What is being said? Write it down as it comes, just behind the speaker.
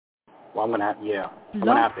Well, I'm gonna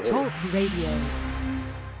Blog have to hit Talk it. Radio.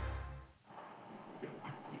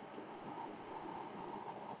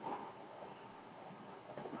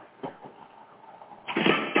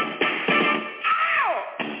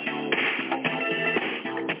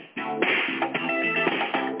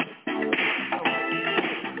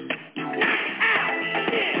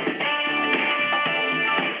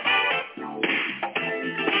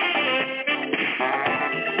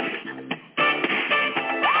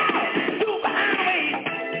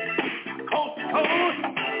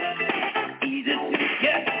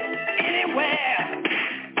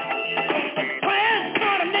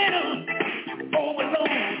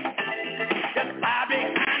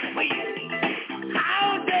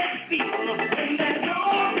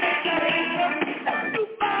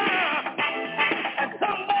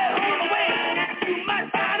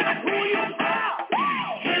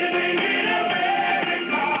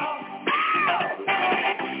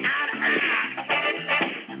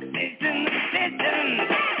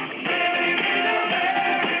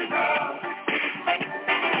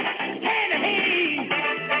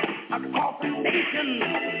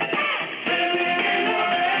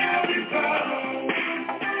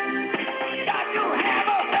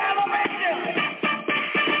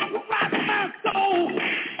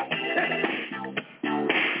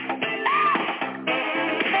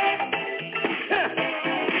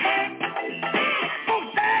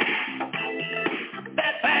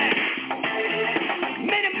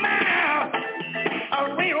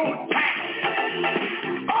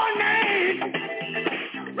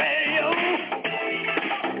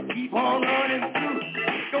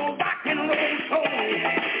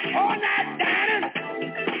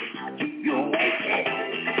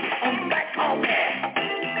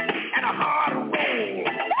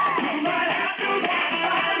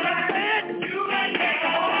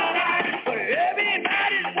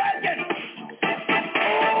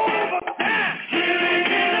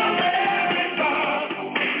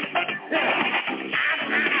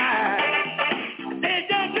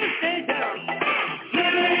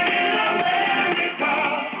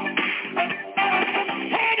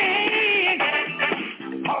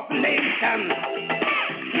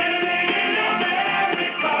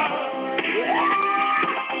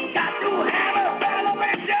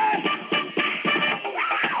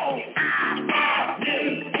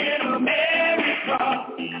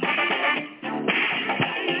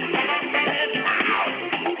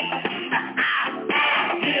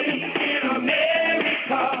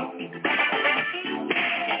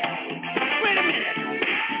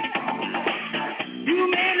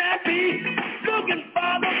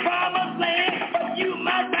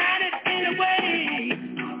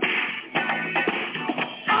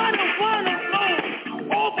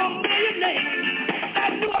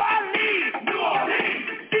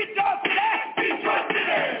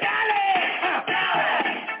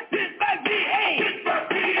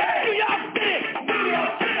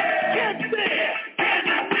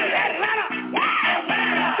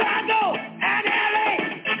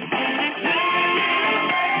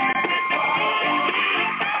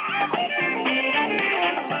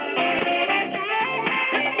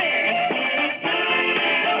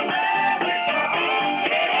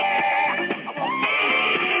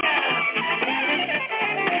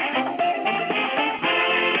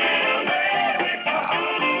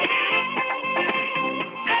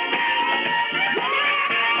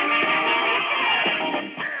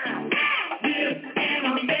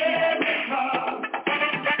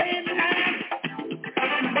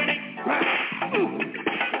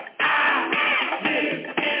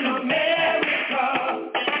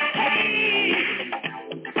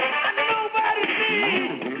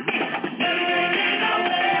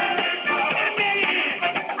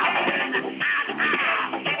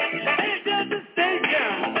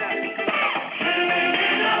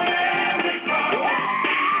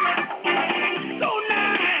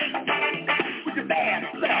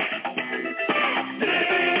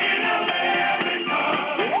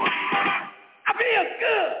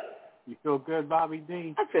 Bobby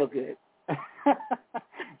D? I feel good.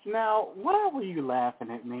 Now, why were you laughing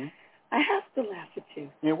at me? I have to laugh at you.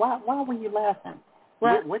 Yeah, why were you laughing?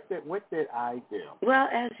 Well, what did I do? Well,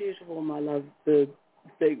 as usual, my love, the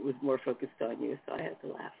thing was more focused on you, so I had to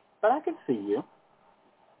laugh. But I could see you.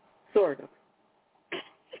 Sort of.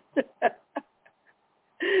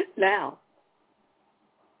 Now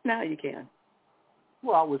you can.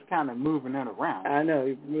 Well, I was kind of moving it around. I know,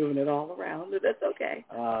 you're moving it all around, but that's okay.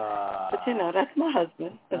 But that's my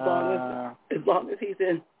husband. As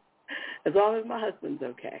long as my husband's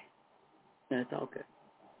okay, that's all good.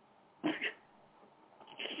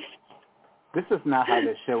 This is not how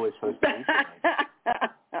this show is supposed to be.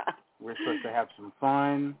 We're supposed to have some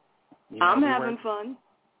fun. I'm having fun.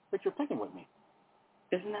 But you're picking with me.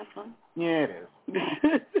 Isn't that fun? Yeah, it is.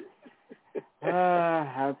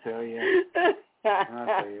 I'll tell you.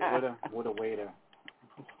 What a way to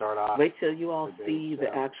start off. Wait till you all see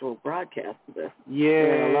the actual broadcast of this.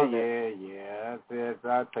 Yeah. That's it.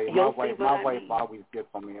 I'll tell you, my wife always gets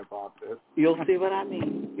on me about this. You'll see what I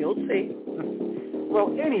mean. You'll see.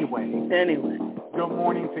 Well, anyway. Good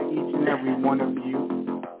morning to each and every one of you.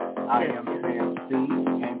 I am Sam C,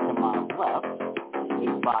 and to my left is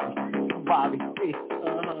Bobby C.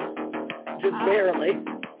 Just barely.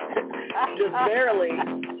 Just barely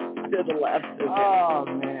to the left. Okay. Oh,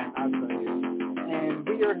 man, I tell you. And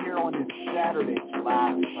we are here on this Saturday,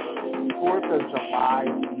 July 4th of July.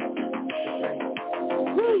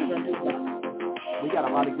 We got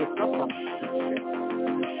a lot of good stuff coming.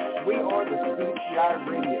 We are the CCI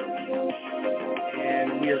Radio.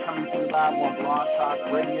 And we are coming to you live on Blog Talk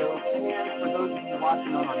Radio. And for those of you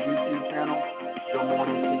watching on our YouTube channel, good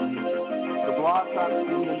morning to you. The Blog Talk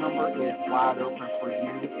studio number is wide open for you.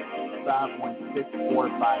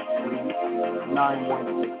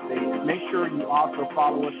 516-453-9168. Make sure you also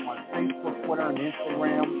follow us on Facebook, Twitter, and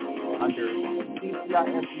Instagram under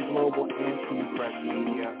CCISC Global and Team Press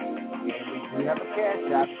Media. And we do have a cash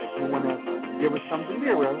app if you want to give us some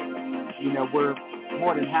dinero. You know, we're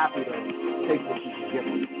more than happy to take what you can give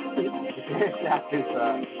us. The cash app is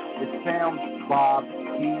Sam Bob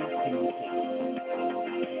TTT.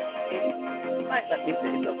 Might let me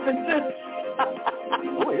say something.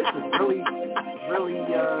 Boy, this is really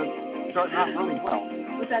starting out really well.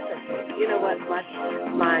 But that's okay. You know what?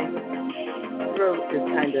 My throat is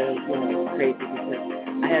kind of crazy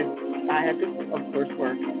because I had to, of course,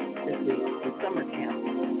 work this week in summer camp.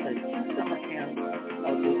 Like 2 summer camps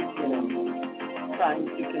of trying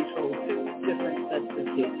to control 2 different sets of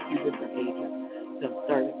kids, 2 different ages. So I'm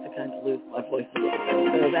starting to kind of lose my voice a little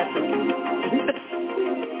bit. So that's okay.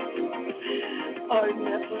 Our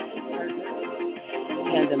network partner,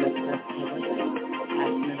 Pandemic Press Television,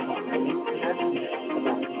 passionate about writing, passionate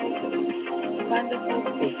about creativity. Find us on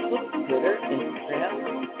Facebook, Twitter, Instagram,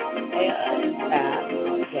 and at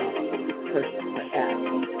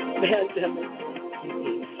Pandemic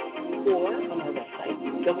TV, or on our website,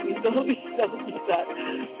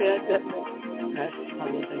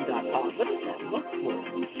 www.pandemicpresspublishing.com. What does that look for?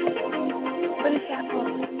 What is that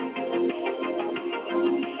look?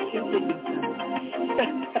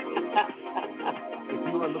 If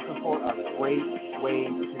you are looking for a great way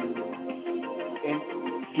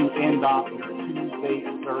to end off your Tuesday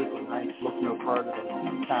and Thursday nights, look no further than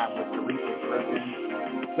Tea Time with Teresa Griffin,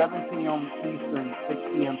 7 p.m. Eastern, 6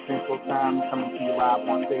 p.m. Central Time, coming to you live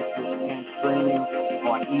on Facebook and streaming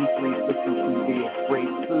on E360 TV. It's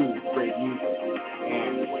great food, great music,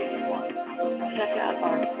 and great fun. Check out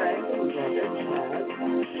our friend and brother Chad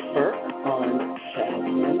Burke on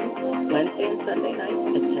Wednesday and Sunday nights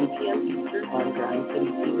at 10 p.m. Eastern on Grind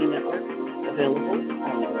City TV Network, available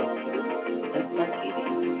on the Roku and Smart TV.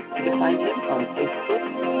 You can find him on Facebook,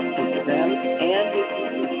 Instagram, and his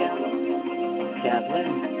YouTube channel, Chad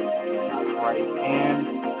Lynn. That's right.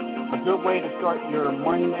 And a good way to start your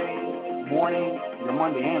Monday morning, your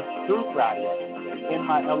Monday and through Friday, In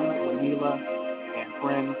My Element with Mila and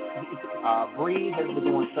friends. Bree has been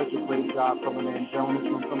doing such a great job coming in. Jonas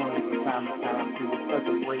from coming in from time to time too. It's such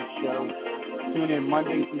a great show. Tune in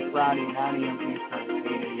Monday through Friday, 9 a.m. Eastern,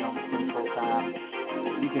 8 a.m. Central Time.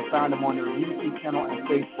 You can find them on their YouTube channel and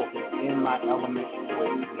Facebook. It's In My Element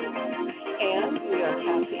with Mila. And we are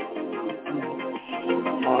happy to announce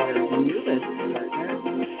our newest partner,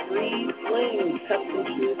 Breeze Bling, custom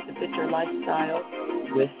shoes to fit your lifestyle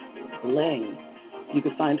with bling. You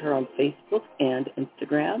can find her on Facebook and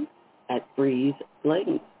Instagram at Breeze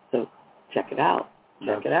Bling. So check it out.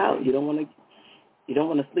 Check it out. You don't want to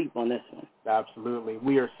sleep on this one. Absolutely.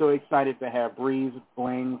 We are so excited to have Breeze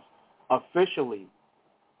Blings officially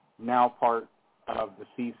now part of the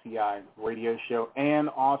CCI radio show. And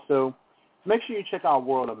also, make sure you check out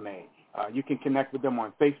World of May. You can connect with them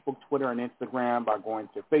on Facebook, Twitter, and Instagram by going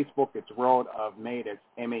to Facebook. It's World of May. That's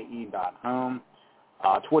MAE.home.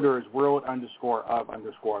 Twitter is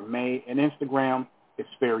world_of_May. And Instagram, it's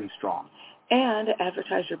Very Strong. And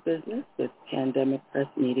advertise your business with Pandemic Press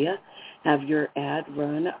Media. Have your ad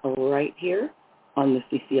run right here on the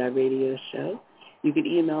CCI radio show. You can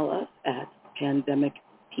email us at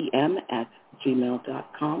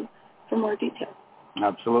pandemicpm@gmail.com for more details.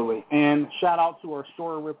 Absolutely. And shout out to our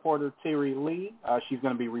story reporter, Terry Lee. She's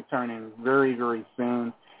going to be returning very, very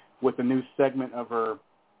soon with a new segment of her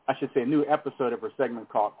I should say, a new episode of her segment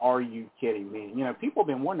called Are You Kidding Me? You know, people have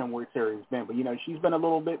been wondering where Terry's been, but, you know, she's been a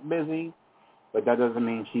little bit busy, but that doesn't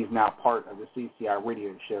mean she's now part of the CCI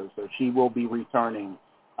radio show. So she will be returning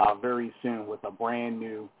very soon with a brand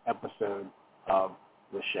new episode of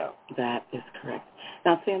the show. That is correct.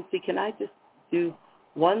 Now, Fancy, can I just do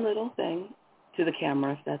one little thing to the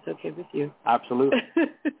camera, if that's okay with you? Absolutely.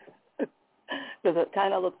 Because it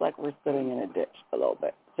kind of looks like we're sitting in a ditch a little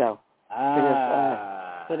bit. So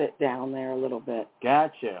just put it down there a little bit.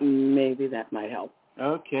 Gotcha. Maybe that might help.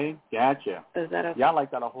 Okay, gotcha. Is that okay? Yeah, I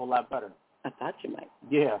like that a whole lot better. I thought you might.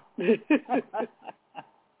 Yeah.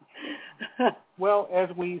 Well, as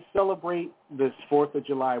we celebrate this 4th of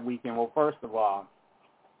July weekend, well, first of all,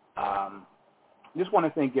 just want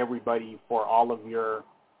to thank everybody for all of your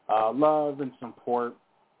love and support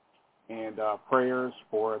and prayers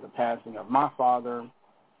for the passing of my father.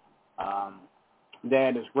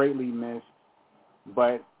 Dad is greatly missed,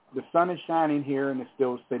 but the sun is shining here in the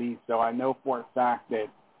Steel City, so I know for a fact that,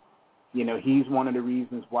 you know, he's one of the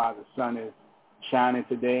reasons why the sun is shining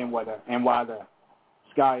today and why the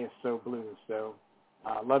sky is so blue. So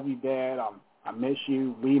I love you, Dad. I miss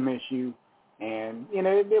you. We miss you. And, you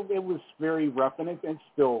know, it was very rough, and it's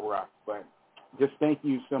still rough. But just thank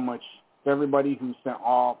you so much to everybody who sent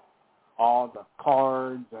all the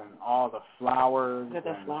cards and all the flowers. Look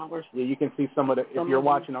at the flowers. Yeah, you can see some of the, if you're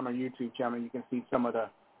watching on our YouTube channel, you can see some of the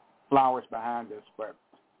flowers behind us. But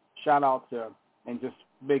shout out to, and just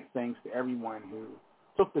big thanks to everyone who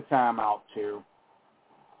took the time out to,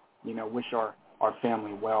 you know, wish our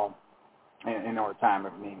family well in our time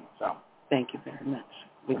of need. So thank you very much.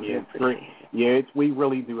 We do appreciate it. Yeah, we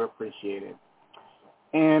really do appreciate it.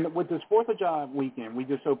 And with this 4th of July weekend, we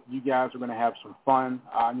just hope you guys are going to have some fun.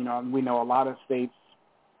 You know, we know a lot of states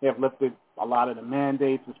have lifted a lot of the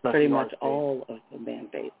mandates, especially pretty much all of the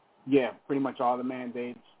mandates. Yeah, pretty much all the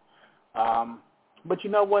mandates. But you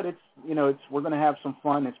know what? We're going to have some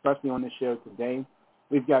fun, especially on this show today.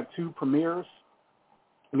 We've got 2 premieres,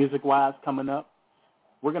 music-wise, coming up.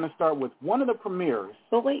 We're going to start with one of the premieres.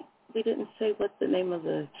 But wait, we didn't say what the name of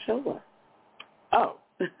the show was. Oh.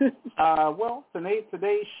 Well,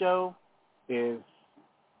 today's show is,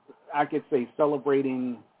 I could say,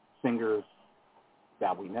 celebrating singers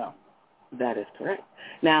that we know. That is correct.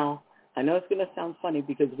 Now, I know it's going to sound funny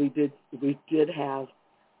because we did have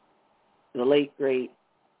the late, great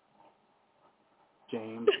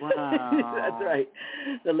James Brown. That's right.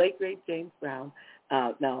 The late, great James Brown.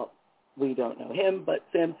 Now, we don't know him, but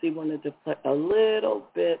Sam C wanted to put a little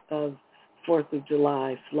bit of 4th of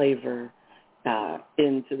July flavor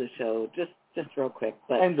into the show, just real quick.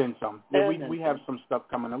 But and then some. Yeah, we have some stuff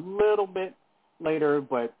coming a little bit later,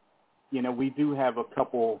 but, you know, we do have a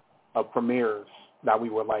couple of premieres that we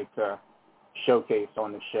would like to showcase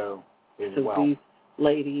on the show as well. So these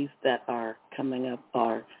ladies that are coming up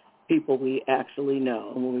are people we actually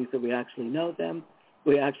know. And when we say we actually know them,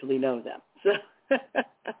 we actually know them. So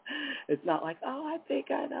it's not like, oh, I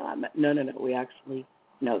think I know. No. We actually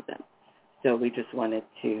know them. So we just wanted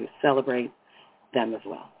to celebrate them as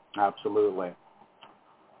well. Absolutely.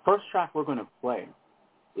 First track we're going to play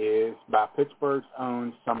is by Pittsburgh's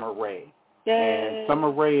own Summer Rae. Yay. And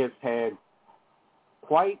Summer Rae has had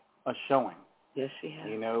quite a showing. Yes, she has.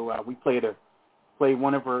 You know, we played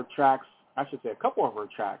one of her tracks, I should say a couple of her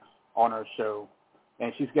tracks on our show,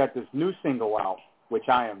 and she's got this new single out, which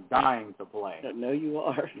I am dying to play. I know you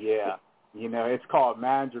are. Yeah. You know, it's called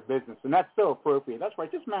Mind Your Business, and that's so appropriate. That's right,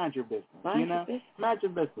 just mind your business. Mind your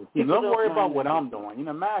business. You don't worry about what I'm doing. You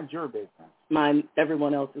know, mind your business. Mind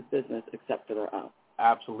everyone else's business except for their own.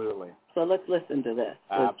 Absolutely. So let's listen to this.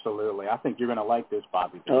 Absolutely. I think you're going to like this,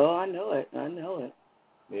 Bobby. Oh, I know it.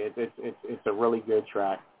 It's a really good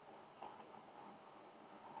track.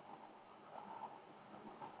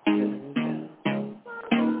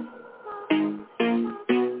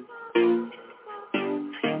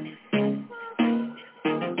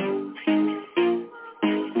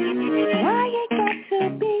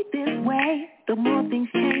 The more things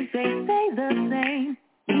change, they stay the same.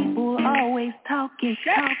 People always talking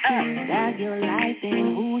about your life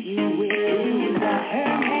and who you will. Without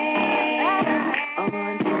her name on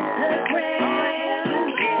the ground,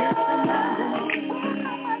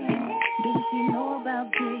 did she know about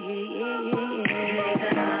this?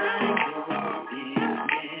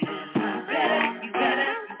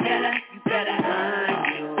 You better mind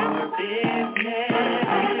your business.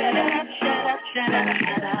 Shut up.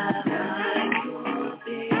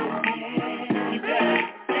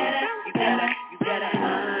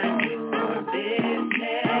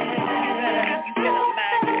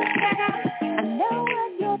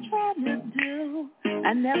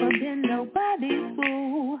 I never been nobody's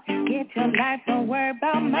fool. your life, don't worry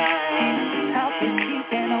about mine. Talk is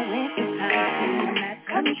cheap and a waste of time. That's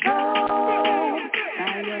control.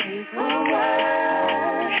 How your people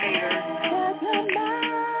work. Shut your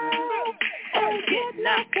mouth and get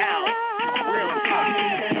knocked out. Real talk.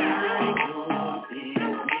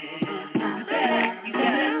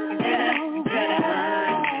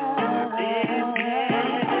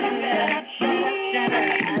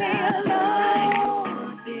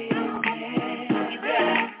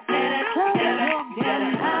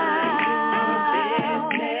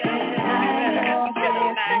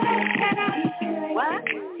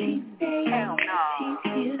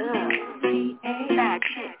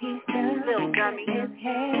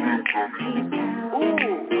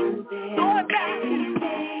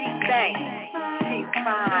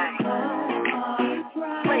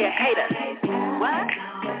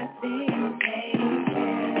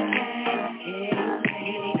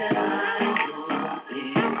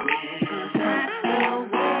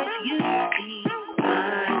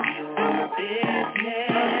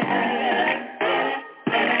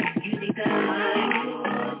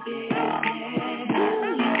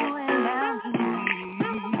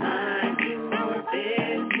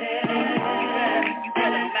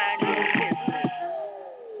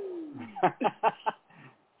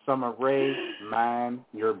 Summer Rae, Mind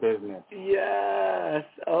Your Business. Yes.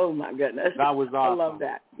 Oh, my goodness. That was awesome. I love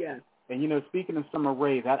that. Yes. And, you know, speaking of Summer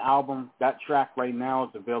Rae, that album, that track right now is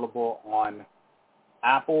available on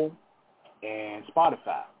Apple and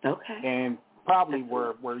Spotify. Okay. And probably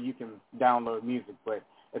where you can download music, but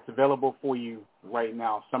it's available for you right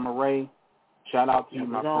now. Summer Rae, shout out to you,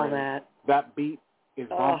 my friend. That beat is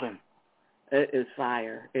bumping. It is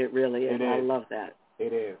fire. It really is. I love that.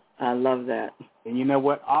 It is. I love that. And you know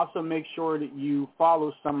what? Also make sure that you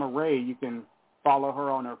follow Summer Rae. You can follow her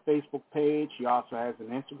on her Facebook page. She also has an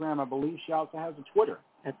Instagram. I believe she also has a Twitter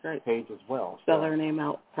page as well. Spell her name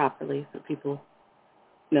out properly so people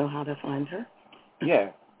know how to find her. Yeah,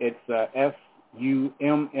 it's Fummarae.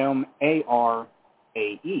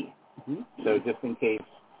 Mm-hmm. So just in case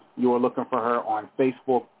you are looking for her on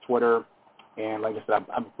Facebook, Twitter, and like I said,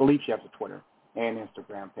 I believe she has a Twitter and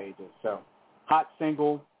Instagram pages. So hot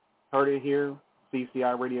single, heard it here,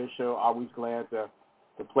 CCI Radio Show. Always glad to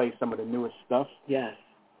play some of the newest stuff. Yes.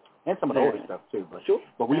 And some of the older stuff too.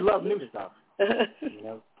 But we love new stuff. You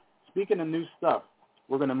know, speaking of new stuff,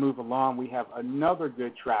 we're going to move along. We have another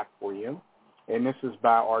good track for you, and this is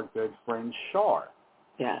by our good friend Shar.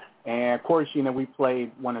 Yeah. And of course, you know, we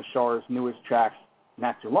played one of Shar's newest tracks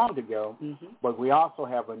not too long ago, but we also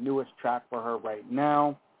have a newest track for her right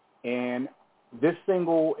now, and this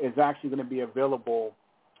single is actually going to be available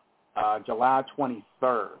July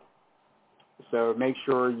 23rd. So make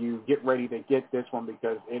sure you get ready to get this one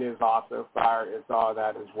because it is also fire. It's all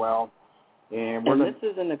that as well. And this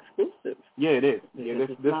is an exclusive. Yeah, it is. This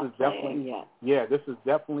is definitely. Yeah, this is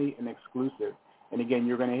definitely an exclusive. And again,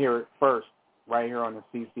 you're going to hear it first right here on the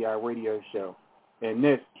CCI Radio Show. And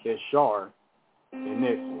this is Shar, and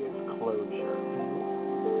this is Closure.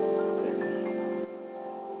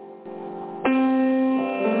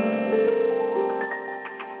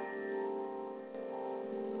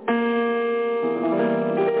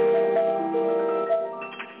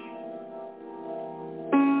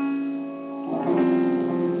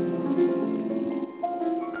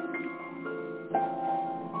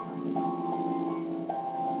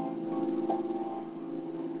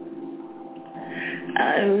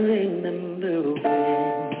 I remember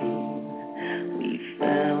when we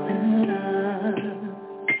fell in love.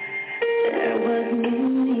 There was no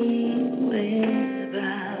need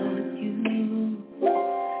without you.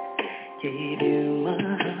 Gave you my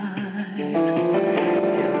heart,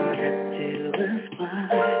 till the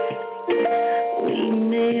spot. We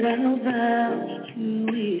made our vows to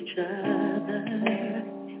each other,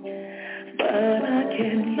 but I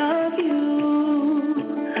can't love you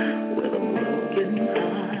with a broken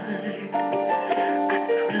heart.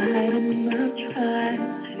 I cried and I tried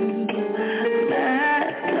to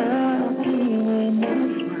mask up you in a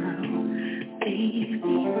smile.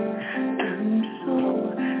 Baby, I'm so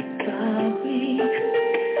sorry. We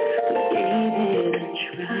gave it a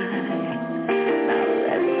try. Now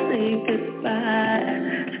let's say goodbye.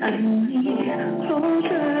 I need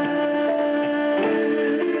closure.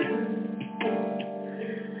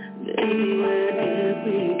 Baby, where did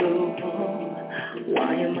we go wrong?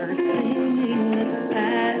 Why am I singing this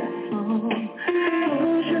sad song?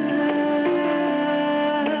 Closure.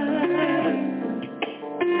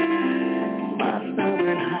 My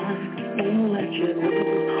stubborn heart won't let you go.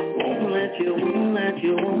 Won't let you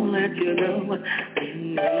go. I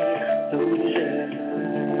need closure.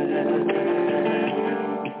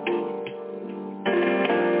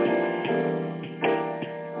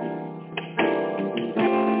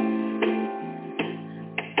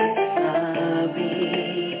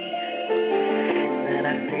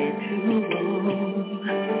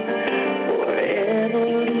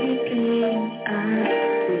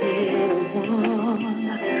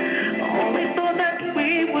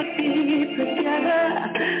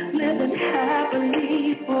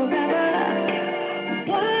 happily forever.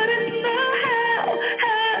 What in the hell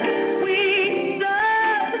have we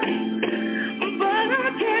done? But I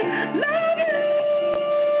can't love you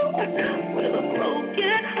with a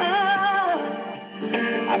broken heart.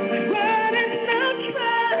 I'm running out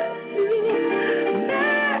trying to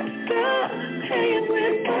mask the pain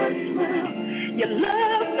with a smile. You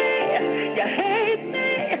love me, you hate me,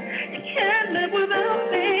 you can't live without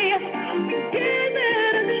me. Give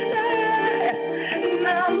it a try.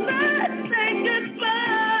 Now let's say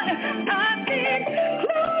goodbye. I need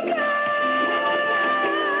closure.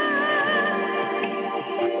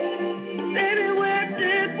 Baby, where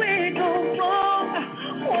did we go wrong?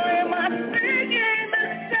 Why am I singing the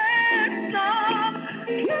same song?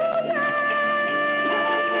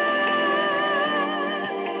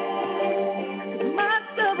 My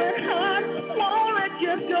stubborn heart won't let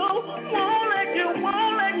you go, won't let you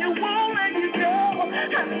go.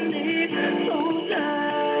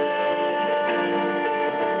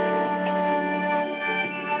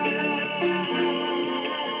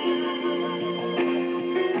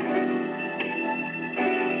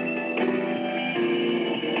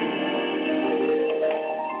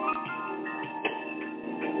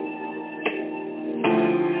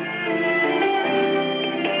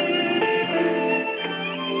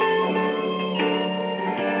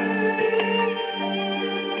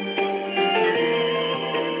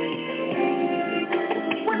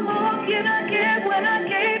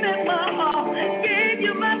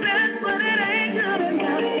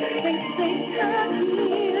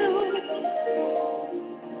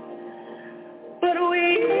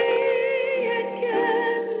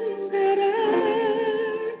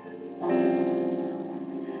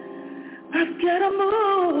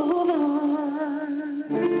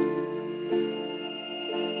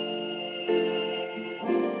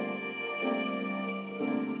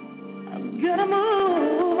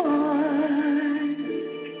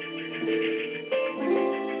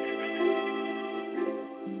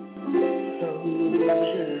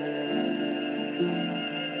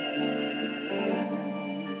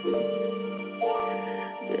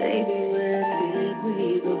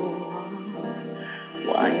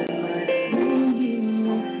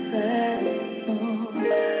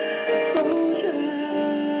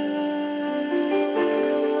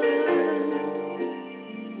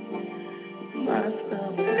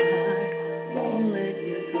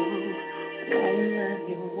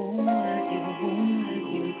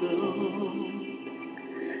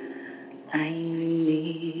 I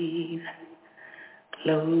need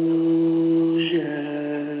closure.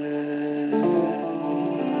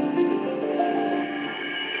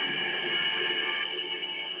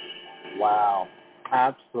 Wow.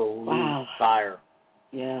 Absolute fire.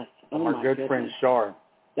 Yes. From our good friend Shar.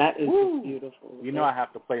 That is just beautiful. You know I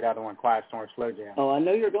have to play that on Quiet Storm Slow Jam. Oh, I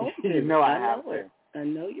know you're going to. You know I have to. I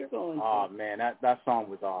know you're going to. Oh, man, that song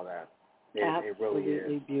was all that. It really is.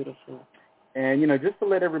 Absolutely beautiful. And, just to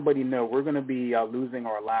let everybody know, we're going to be losing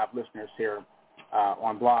our live listeners here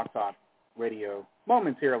on Blog Talk Radio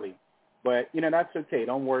momentarily. But, that's okay.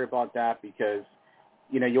 Don't worry about that because,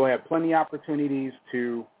 you'll have plenty of opportunities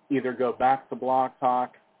to either go back to Blog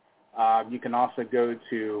Talk. You can also go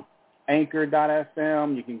to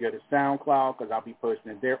Anchor.fm. You can go to SoundCloud because I'll be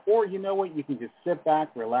posting it there. Or, you know what? You can just sit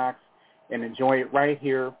back, relax, and enjoy it right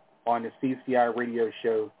here on the CCI Radio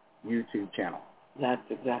Show YouTube channel. That's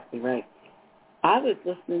exactly right. I was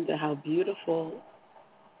listening to how beautiful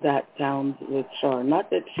that sounds with Shar. Not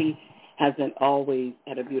that she hasn't always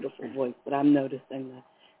had a beautiful voice, but I'm noticing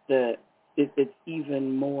that it's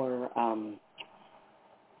even more,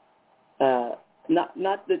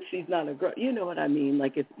 not that she's not a girl, you know what I mean?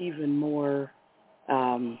 Like it's even more...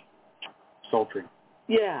 sultry.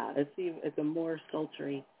 Yeah, it's a more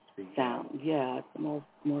sultry sound. Yeah, it's a more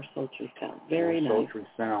sultry sound. Very nice. Sultry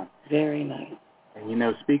sound. Very nice.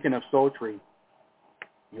 And, speaking of sultry,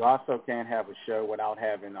 you also can't have a show without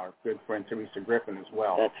having our good friend Teresa Griffin as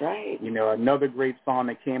well. That's right. Another great song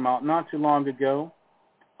that came out not too long ago.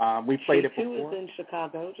 We played it before. She too is in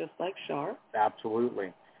Chicago, just like Shar.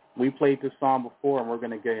 Absolutely. We played this song before, and we're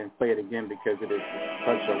going to go ahead and play it again because it is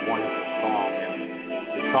such a wonderful song. And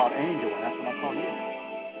it's called Angel, and that's what I call you.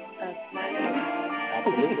 That's my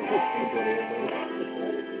Absolutely.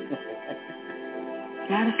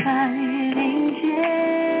 Gotta find an angel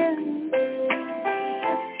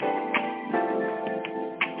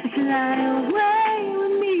to fly away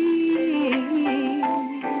with me.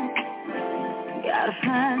 Gotta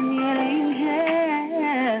find me an angel,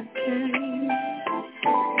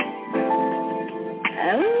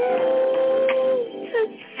 to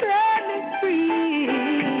set me free.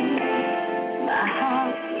 My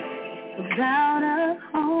heart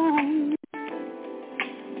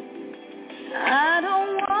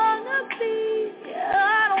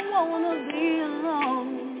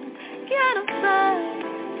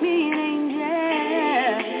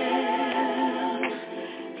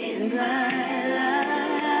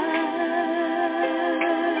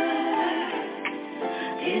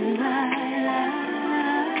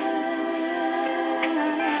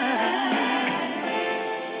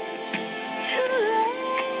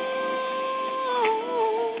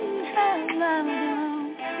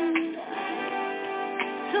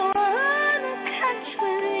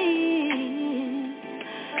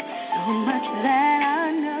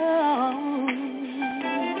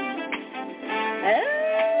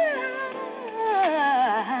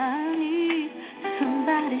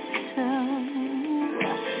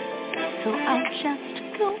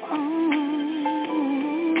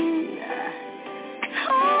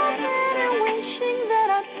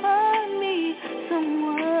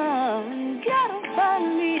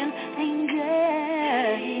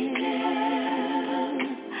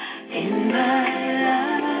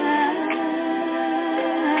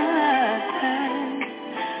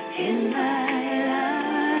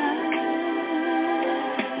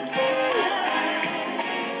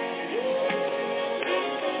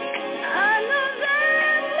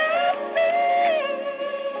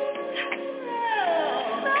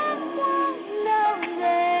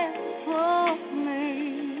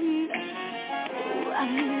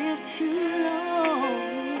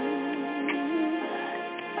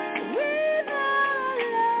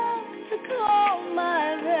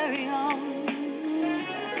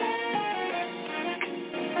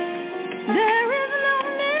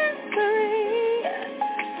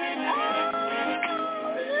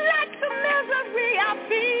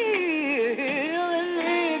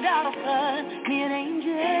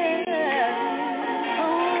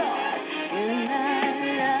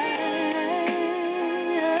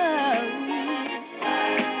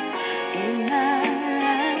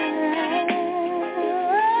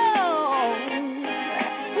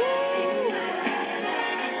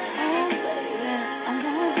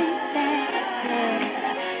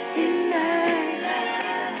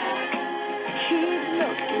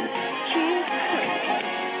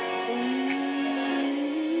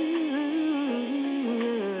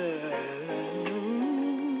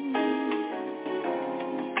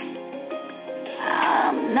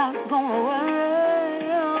not gonna worry.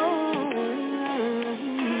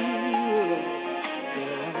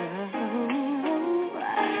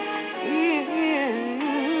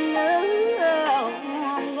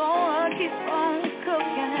 I'm gonna keep on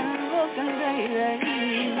cooking and looking,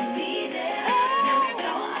 baby.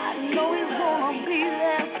 I know he's gonna be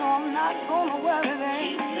there, so I'm not gonna worry,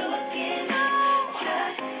 baby.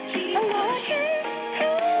 I'm gonna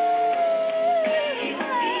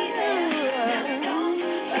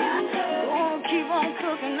keep on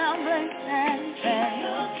cooking now, baby.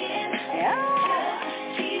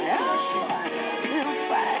 Little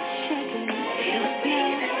fried chicken.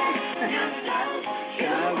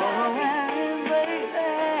 I'm gonna worry,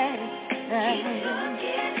 baby.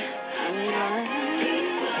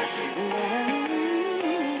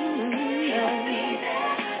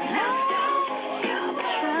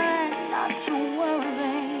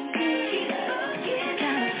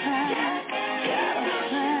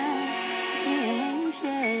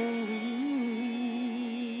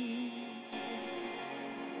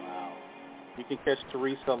 You can catch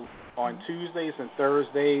Teresa on Tuesdays and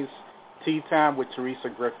Thursdays, Tea Time with Teresa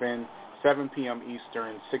Griffin, 7 p.m.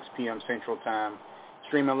 Eastern, 6 p.m. Central Time,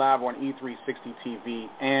 streaming live on E360 TV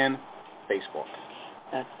and Facebook.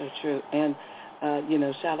 That's so true. And,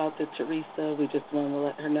 shout out to Teresa. We just want to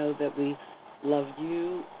let her know that we love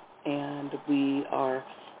you and we are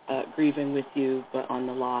grieving with you, but on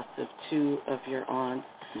the loss of two of your aunts,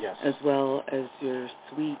 yes, as well as your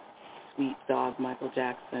sweet, sweet dog, Michael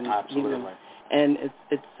Jackson. Absolutely. And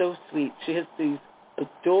it's so sweet. She has these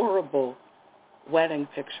adorable wedding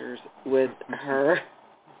pictures with her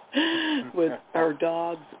with her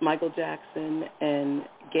dogs, Michael Jackson and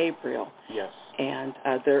Gabriel. Yes. And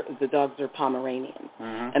the dogs are Pomeranians.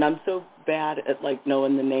 Mm-hmm. And I'm so bad at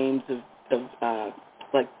knowing the names of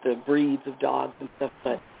the breeds of dogs and stuff,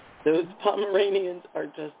 but those Pomeranians are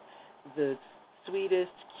just the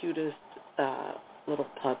sweetest, cutest little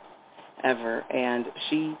pups ever. And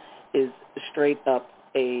she is straight up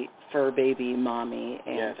a fur baby mommy.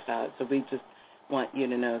 And yes. So we just want you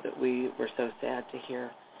to know that we were so sad to hear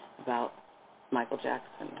about Michael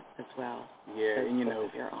Jackson as well. Yeah,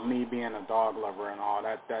 and me being a dog lover and all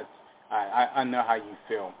that, I know how you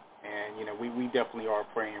feel. And, we definitely are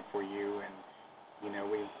praying for you. And,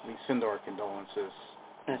 we send our condolences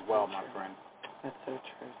as well, my friend. That's so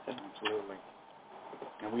true. So. Absolutely.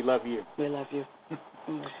 And we love you. We love you.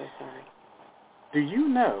 And we're so sorry. Do you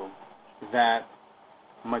know that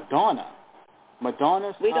Madonna's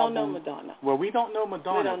We don't album, know Madonna. Well, we don't know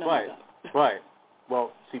Madonna, we don't know Madonna.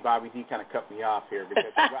 Well, see, Bobby D kind of cut me off here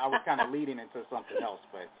because I was kind of leading into something else,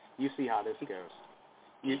 but you see how this goes.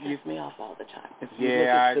 You cuts me off all the time. If you look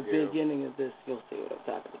at the do. beginning of this, you'll see what I'm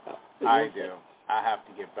talking about. I do. I have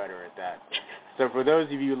to get better at that. So for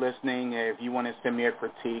those of you listening, if you want to send me a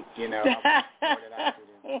critique, I'll be more than happy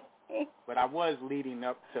to. But I was leading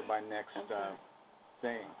up to my next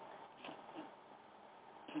thing.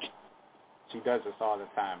 She does this all the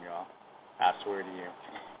time, y'all. I swear to you.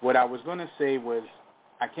 What I was going to say was,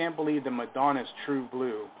 I can't believe that Madonna's True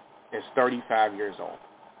Blue is 35 years old.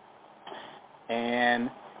 And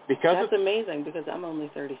because that's amazing, because I'm only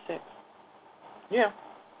 36. Yeah,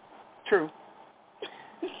 true.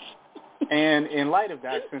 And in light of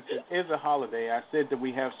that, since it is a holiday, I said that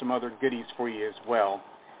we have some other goodies for you as well.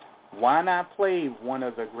 Why not play one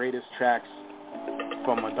of the greatest tracks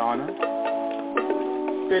from Madonna?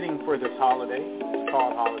 Fitting for this holiday. It's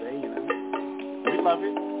called Holiday, We love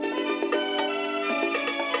it.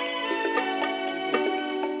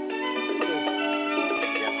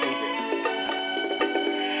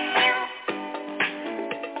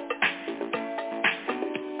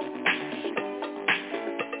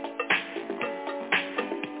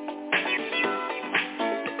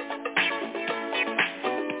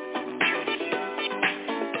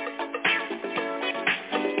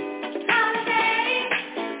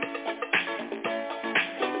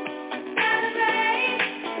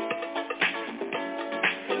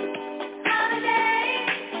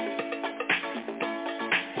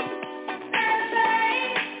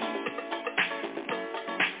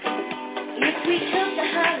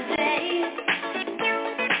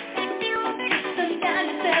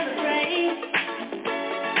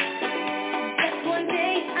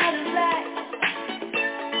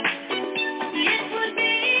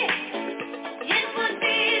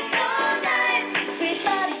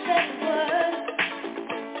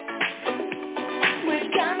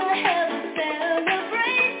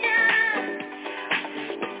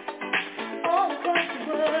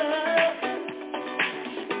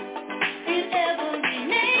 In every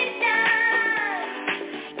nation.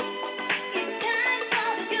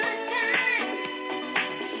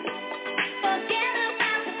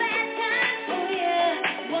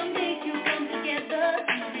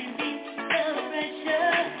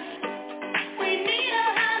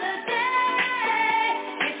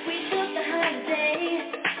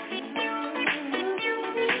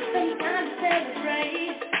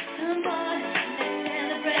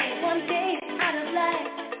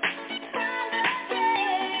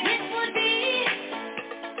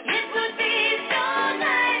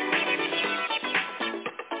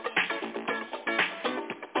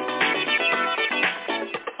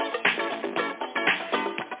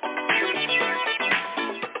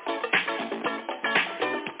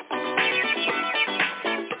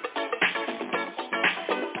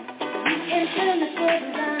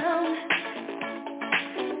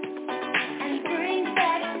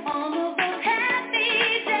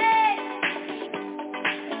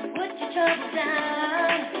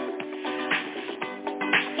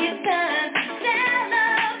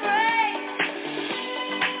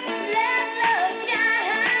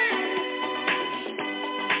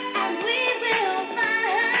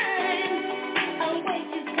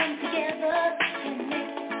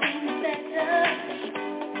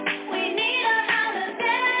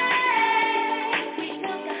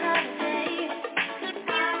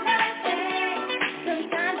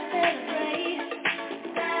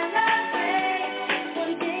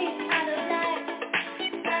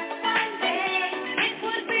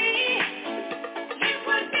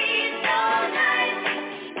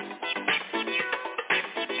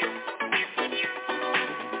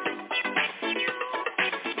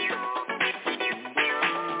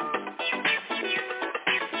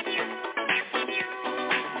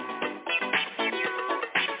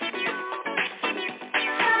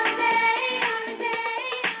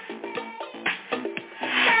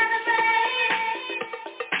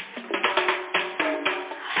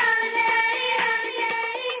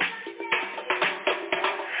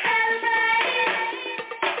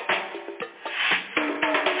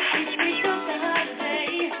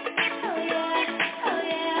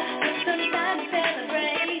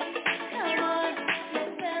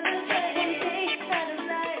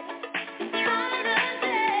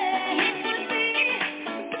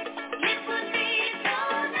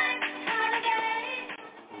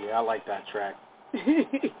 I like that track. Too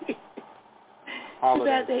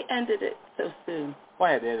bad they ended it so soon. Well,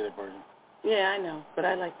 I had the edited version. Yeah, I know, but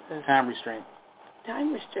I like the time restraint.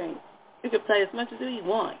 Time restraint. You can play as much as you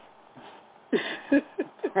want.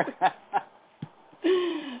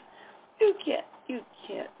 You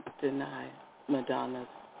can't deny Madonna's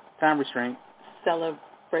time restraint.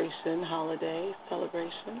 Holiday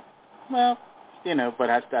celebration. Well, but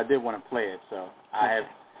I did want to play it, so I have.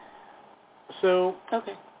 So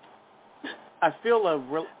okay. I feel a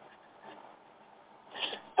real.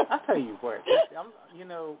 I'll tell you what.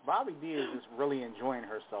 Bobby D is just really enjoying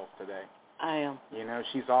herself today. I am.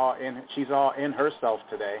 She's all in herself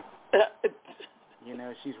today.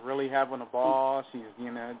 She's really having a ball. She's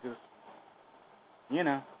just.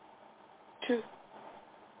 True.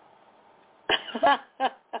 I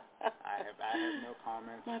have no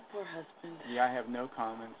comments. My poor husband. Yeah, I have no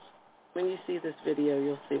comments. When you see this video,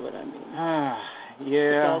 you'll see what I mean.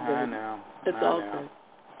 Yeah, I know. It's all good.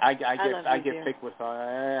 I get picked with all.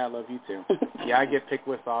 I love you too. Yeah, I get picked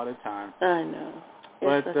with all the time. I know.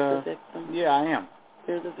 But the victim. Yeah, I am.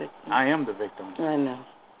 You're the victim. I am the victim. I know.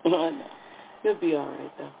 I know. You'll be all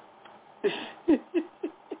right though.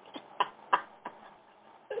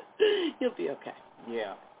 You'll be okay.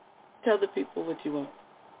 Yeah. Tell the people what you want.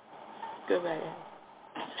 Go right ahead.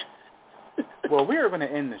 Well, we are going to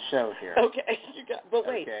end the show here. Okay. But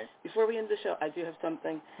wait. Okay. Before we end the show, I do have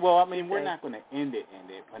something. Well, I mean, we're not going to end it,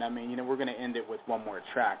 but I mean, we're going to end it with one more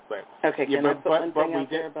track. But okay. Can I put one thing out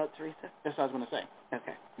there about Teresa? That's what I was going to say.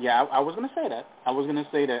 Okay. Yeah, I was going to say that.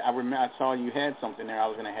 I saw you had something there. I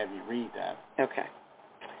was going to have you read that. Okay.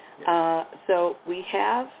 Yeah. So we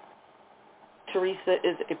have. Teresa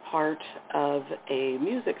is a part of a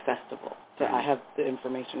music festival. So I have the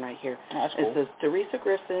information right here. Oh, that's cool. It says Teresa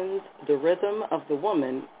Griffin's The Rhythm of the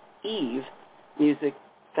Woman, Eve Music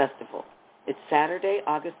Festival. It's Saturday,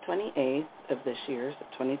 August 28th of this year, so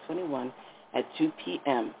 2021, at 2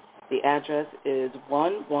 p.m. The address is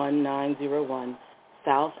 11901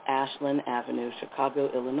 South Ashland Avenue, Chicago,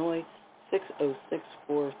 Illinois,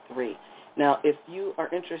 60643. Now, if you are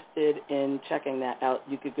interested in checking that out,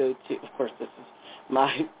 you could go to, of course, this is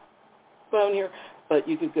my phone here, but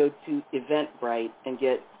you could go to Eventbrite and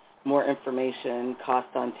get more information, cost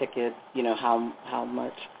on tickets, how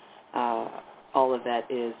much all of that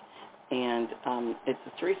is. And it's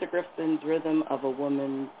the Teresa Griffin's Rhythm of a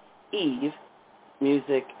Woman Eve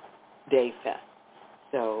Music Day Fest.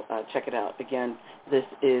 So check it out. Again, this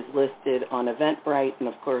is listed on Eventbrite, and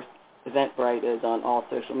of course, Eventbrite is on all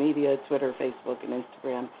social media, Twitter, Facebook, and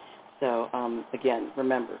Instagram. So, again,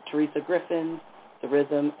 remember, Teresa Griffin's The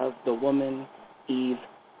Rhythm of the Woman Eve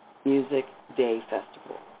Music Day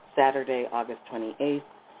Festival, Saturday, August 28th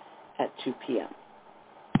at 2 p.m.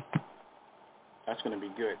 That's going to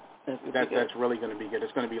be good. That's really going to be good.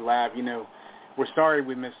 It's going to be live. We're sorry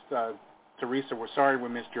we missed Teresa. We're sorry we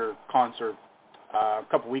missed your concert a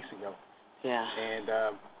couple weeks ago. Yeah.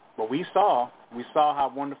 And but we saw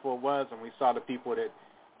how wonderful it was, and we saw the people that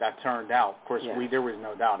that turned out. Of course, Yeah. there was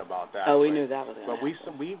no doubt about that. Oh, we knew that was going to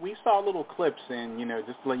happen. But we saw little clips, and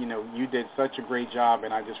just to let you know, you did such a great job,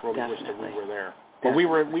 and I just really wish that we were there. But we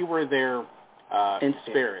were there in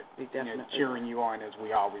spirit, cheering you on as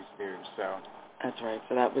we always do. So that's right.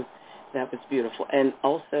 So that was beautiful, and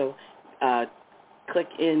also click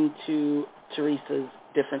into Teresa's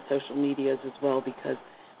different social medias as well, because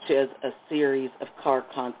she has a series of car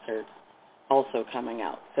concerts also coming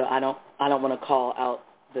out. So I don't want to call out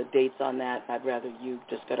the dates on that. I'd rather you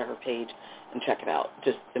just go to her page and check it out,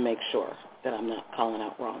 just to make sure that I'm not calling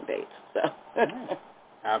out wrong dates. So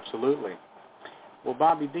absolutely. Well,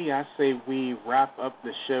 Bobby D, I say we wrap up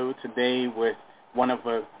the show today with one of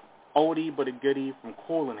a oldie but a goodie from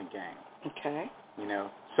Kool and the Gang. Okay.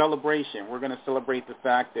 Celebration. We're going to celebrate the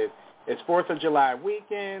fact that it's 4th of July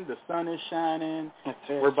weekend. The sun is shining.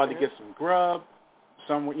 We're about to get some grub.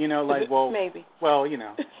 Maybe. Well,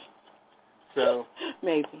 so.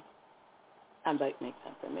 Maybe. I might make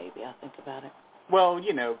something, maybe. I'll think about it. Well,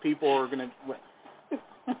 people are going to,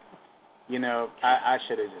 I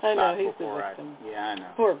should have just stopped before yeah, I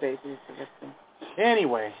know. Poor baby, he's the victim.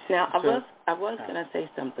 Anyway. Now, I was going to say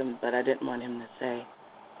something, but I didn't want him to say,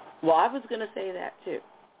 well, I was going to say that, too.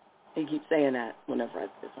 He keeps saying that whenever I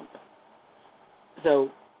say something.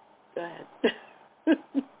 So, go ahead.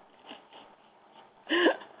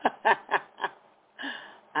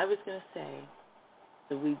 I was going to say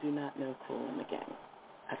that we do not know Kool and the Gang.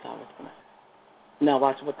 That's all I was going to say. Now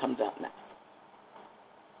watch what comes out next.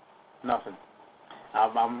 Nothing.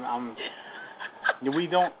 We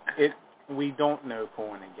don't know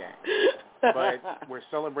Kool and the Gang, but we're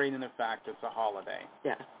celebrating the fact it's a holiday.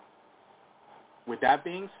 Yeah. With that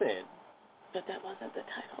being said, but that wasn't the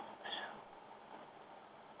title of the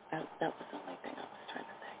show. That was the only thing I was trying to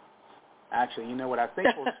say. Actually, you know what? I think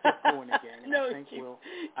we'll skip Kool and the Gang. No, I think keep Kool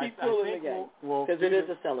and the Gang, because it is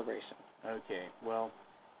a celebration. Okay. Well,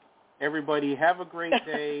 everybody have a great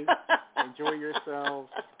day. Enjoy yourselves.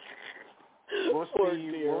 We'll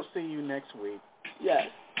see you next week. Yes.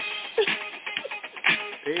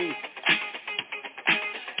 Peace.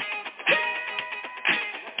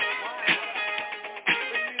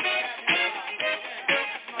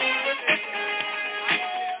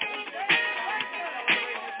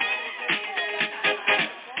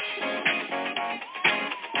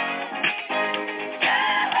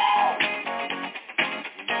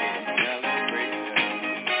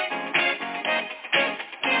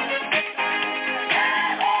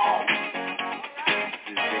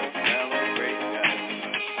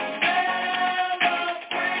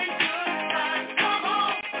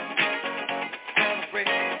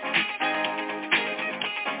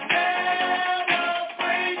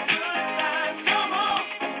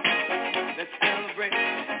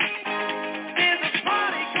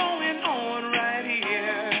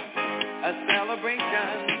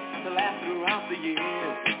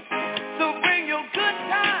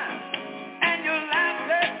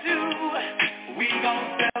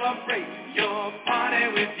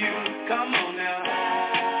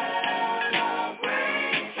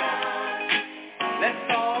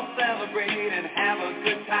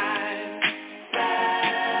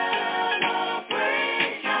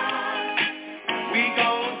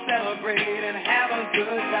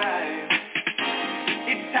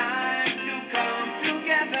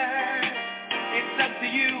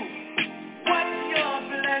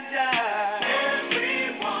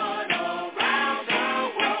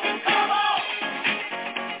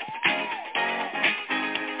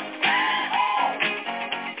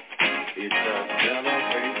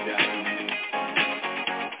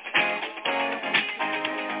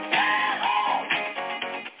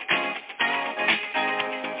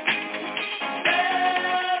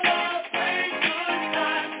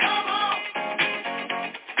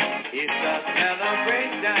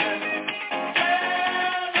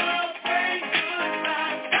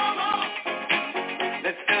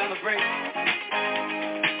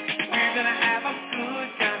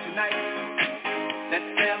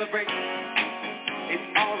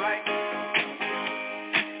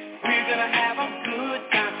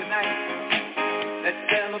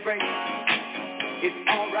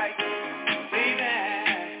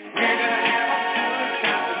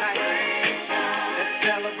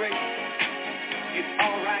 It's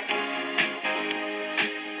all right.